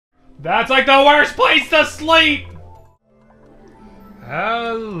That's like the worst place to sleep!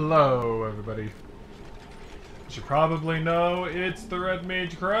 Hello, everybody. As you probably know, it's the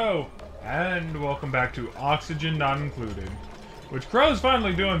TheRedMageKro, and welcome back to Oxygen Not Included, which Crow's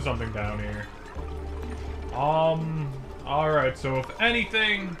finally doing something down here. Alright, so if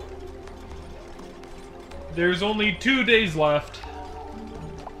anything, there's only 2 days left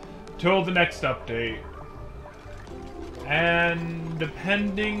till the next update. And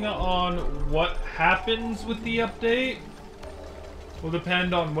depending on what happens with the update, will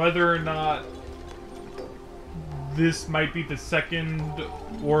depend on whether or not this might be the second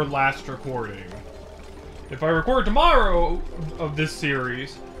or last recording. If I record tomorrow of this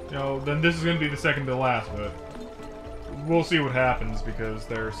series, you know, then this is going to be the second to last, but we'll see what happens, because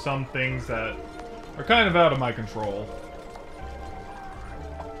there are some things that are kind of out of my control.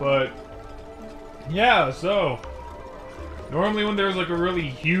 But, yeah, so normally when there's like a really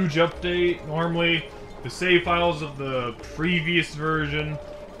huge update, normally the save files of the previous version,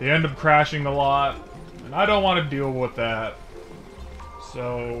 they end up crashing a lot, and I don't want to deal with that.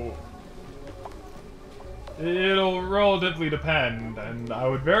 So it'll relatively depend, and I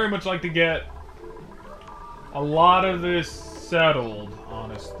would very much like to get a lot of this settled,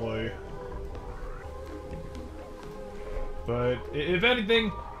 honestly. But if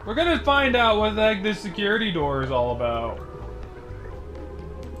anything, we're gonna find out what the heck this security door is all about.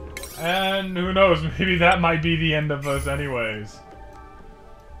 And who knows, maybe that might be the end of us anyways.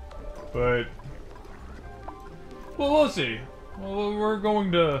 But well, we'll see. Well, we're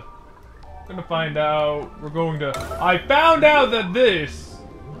gonna find out. I found out that this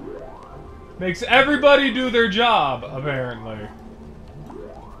makes everybody do their job, apparently.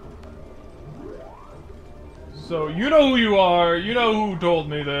 So you know who you are, you know who told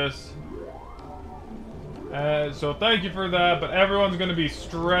me this. So thank you for that, but everyone's gonna be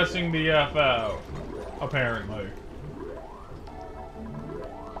stressing the F out, apparently.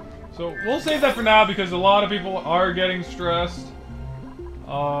 So we'll save that for now, because a lot of people are getting stressed.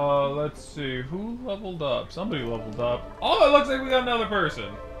 Let's see, who leveled up? Somebody leveled up. Oh, it looks like we got another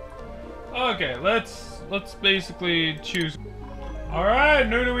person. Okay, let's basically choose. Alright,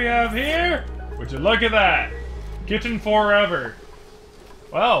 who do we have here? Would you look at that? Kitchen forever.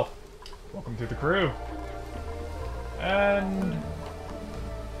 Well, welcome to the crew. And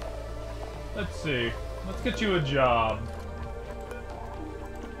let's see. Let's get you a job.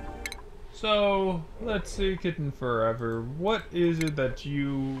 So, let's see, Kitten Forever. What is it that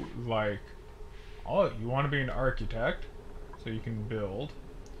you like? Oh, you want to be an architect, so you can build.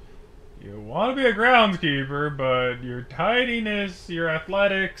 You want to be a groundskeeper, but your tidiness, your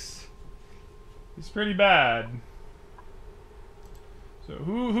athletics is pretty bad. So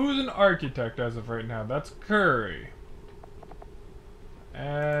who's an architect as of right now? That's Curry.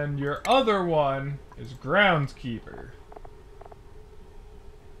 And your other one is groundskeeper.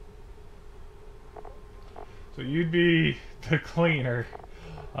 So you'd be the cleaner.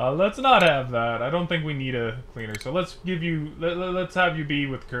 Let's not have that. I don't think we need a cleaner. So let's give you. Let's have you be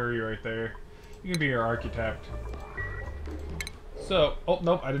with Curry right there. You can be your architect. So, oh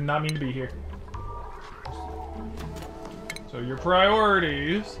nope, I did not mean to be here. So your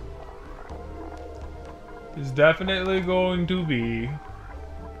priorities is definitely going to be.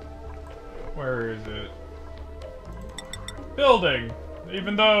 Where is it? Building.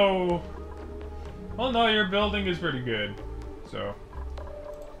 Even though, well, no, your building is pretty good. So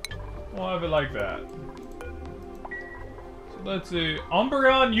we'll have it like that. So let's see.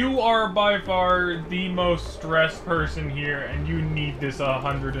 Umbreon, you are by far the most stressed person here, and you need this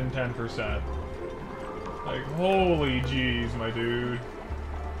 110%. Like, holy jeez, my dude.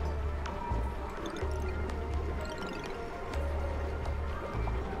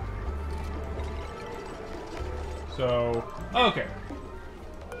 So, okay.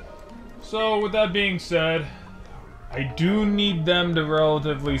 So, with that being said, I do need them to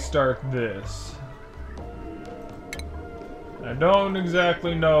relatively start this. I don't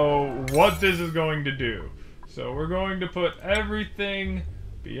exactly know what this is going to do. So, we're going to put everything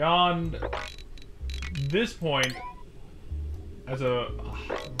beyond this point as a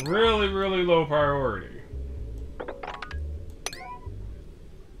really, really low priority.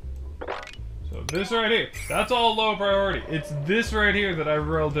 So this right here, that's all low priority. It's this right here that I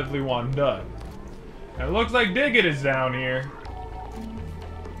relatively want done. And it looks like Diggit is down here.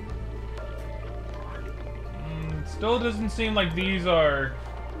 It still doesn't seem like these are.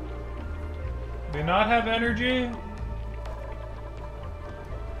 Do they not have energy?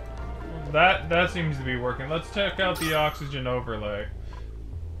 That seems to be working. Let's check out the oxygen overlay.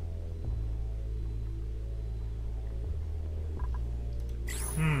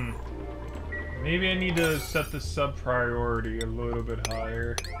 Maybe I need to set the sub-priority a little bit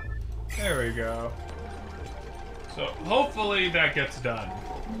higher. There we go. So, hopefully that gets done.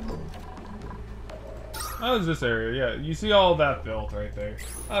 How is this area? Yeah, you see all that built right there.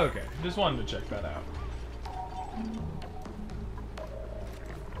 Okay, just wanted to check that out.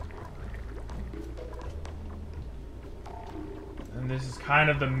 And this is kind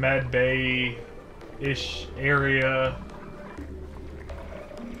of the med bay-ish area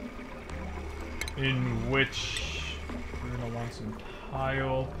in which we're gonna want some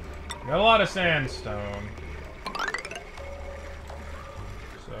tile. We got a lot of sandstone.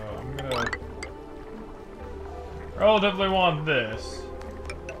 So I'm gonna relatively want this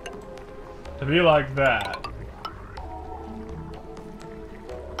to be like that.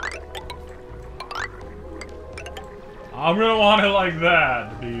 I'm gonna want it like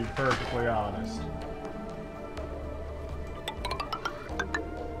that, to be perfectly honest.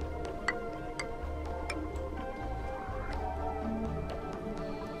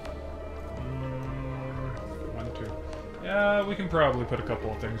 Yeah, we can probably put a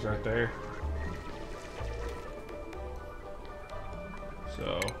couple of things right there.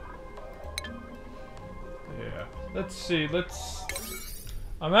 So, yeah. Let's see,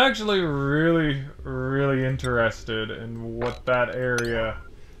 I'm actually really interested in what that area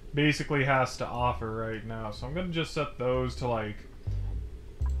basically has to offer right now. So I'm gonna just set those to like,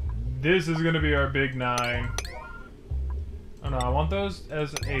 this is gonna be our big 9. Oh no, I want those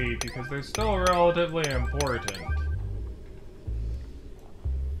as 8 because they're still relatively important.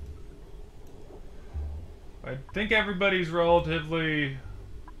 I think everybody's relatively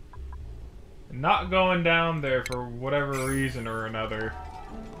not going down there for whatever reason or another.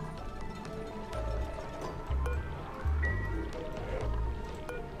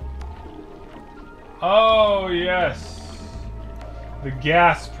 Oh, yes. The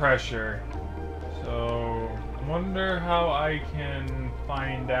gas pressure. So, I wonder how I can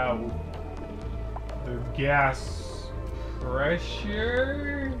find out the gas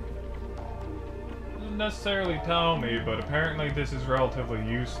pressure? Doesn't necessarily tell me, but apparently this is relatively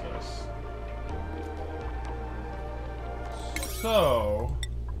useless. So,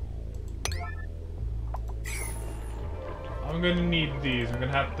 I'm gonna need these. I'm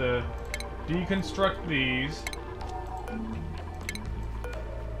gonna have to deconstruct these.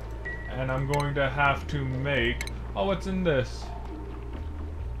 And I'm going to have to make... Oh, what's in this?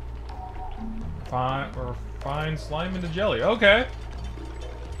 Fine slime into jelly. Okay.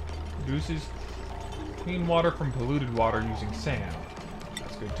 Produces clean water from polluted water using sand.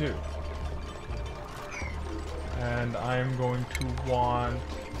 That's good too. And I'm going to want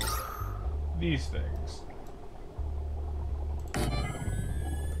these things. Put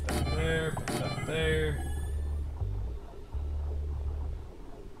that there, put that there.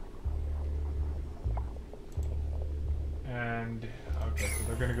 And, okay, so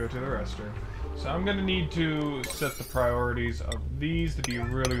they're gonna go to the restroom. So I'm gonna need to set the priorities of these to be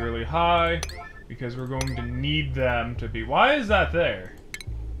really high, because we're going to need them to be... Why is that there?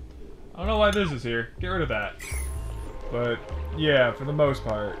 I don't know why this is here. Get rid of that. But, yeah, for the most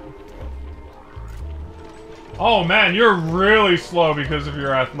part. Oh man, you're really slow because of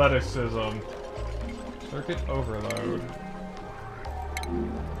your athleticism. Circuit overload.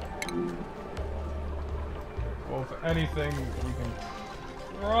 Well, if anything, we can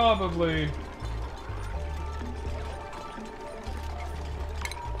probably...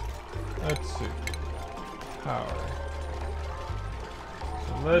 Let's see. Power.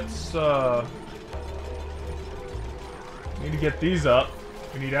 So let's, need to get these up.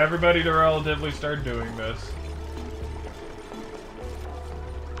 We need everybody to relatively start doing this.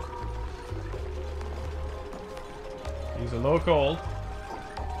 These are low cold.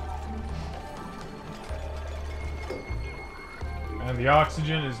 And the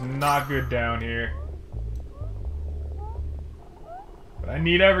oxygen is not good down here. But I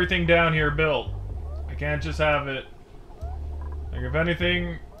need everything down here built. I can't just have it. Like, if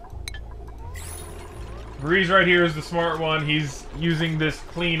anything... Breeze right here is the smart one. He's using this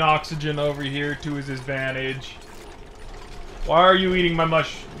clean oxygen over here to his advantage. Why are you eating my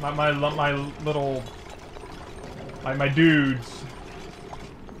my dudes?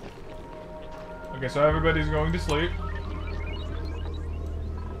 Okay, so everybody's going to sleep.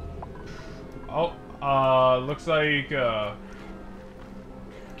 Oh, looks like,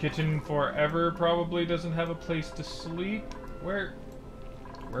 Kitchen Forever probably doesn't have a place to sleep. Where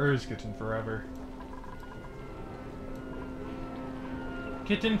is Kitchen Forever?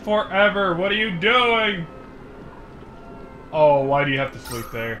 Kitchen Forever, what are you doing? Oh, why do you have to sleep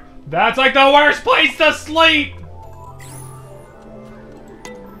there? That's like the worst place to sleep!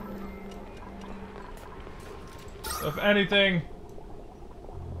 If anything,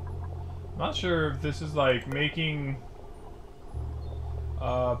 I'm not sure if this is like making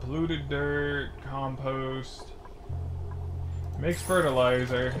polluted dirt, compost, makes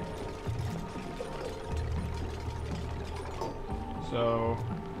fertilizer. So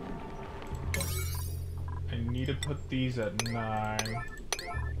I need to put these at 9.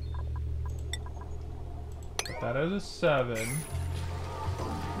 Put that as a 7.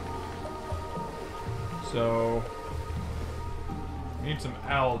 So need some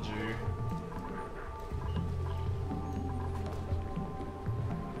algae.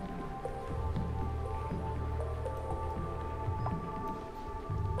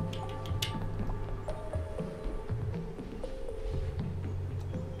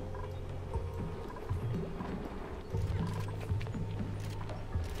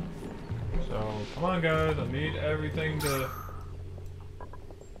 So come on guys, I need everything to...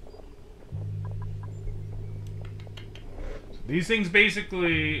 These things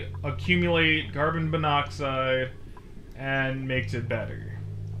basically accumulate carbon monoxide and makes it better.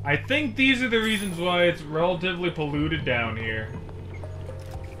 I think these are the reasons why it's relatively polluted down here.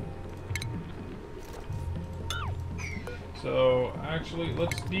 So, actually,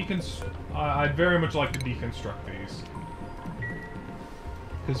 let's deconstruct... I'd very much like to deconstruct these.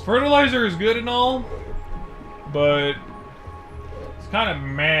 Because fertilizer is good and all, but it's kind of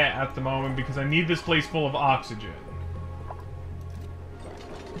meh at the moment because I need this place full of oxygen.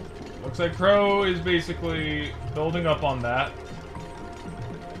 Looks like Crow is basically building up on that.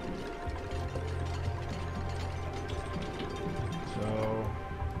 So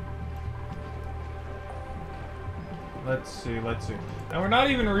let's see. And we're not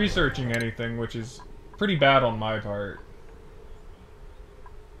even researching anything, which is pretty bad on my part.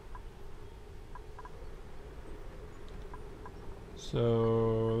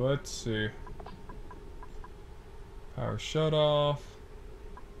 So let's see. Power shut off.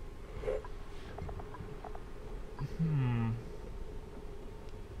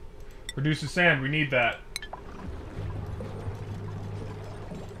 Produces sand, we need that.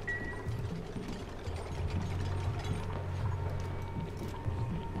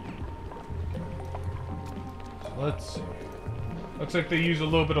 So let's see. Looks like they use a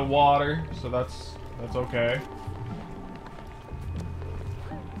little bit of water, so that's okay.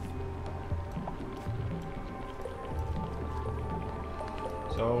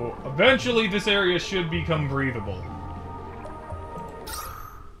 So eventually this area should become breathable.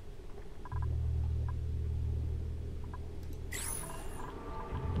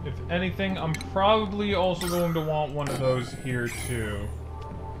 If anything, I'm probably also going to want one of those here too.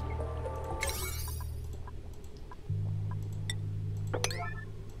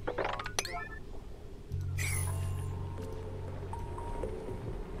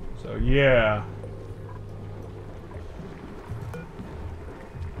 So yeah.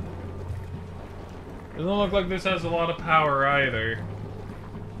 Doesn't look like this has a lot of power either.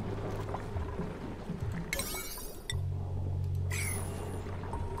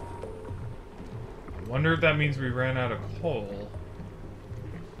 I wonder if that means we ran out of coal.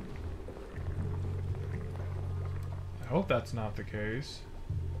 I hope that's not the case.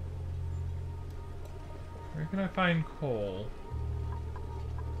 Where can I find coal?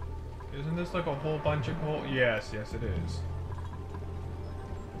 Isn't this like a whole bunch of coal? Yes, yes it is.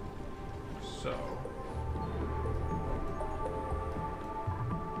 So...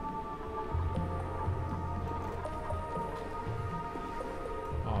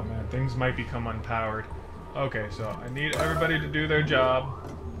 oh man, things might become unpowered. Okay, so I need everybody to do their job.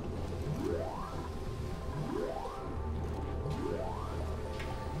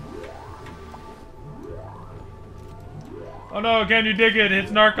 Oh no, can you dig it?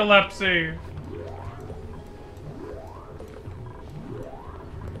 It's narcolepsy.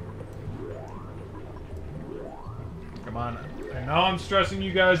 Come on. I know I'm stressing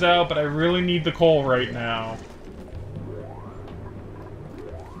you guys out, but I really need the coal right now.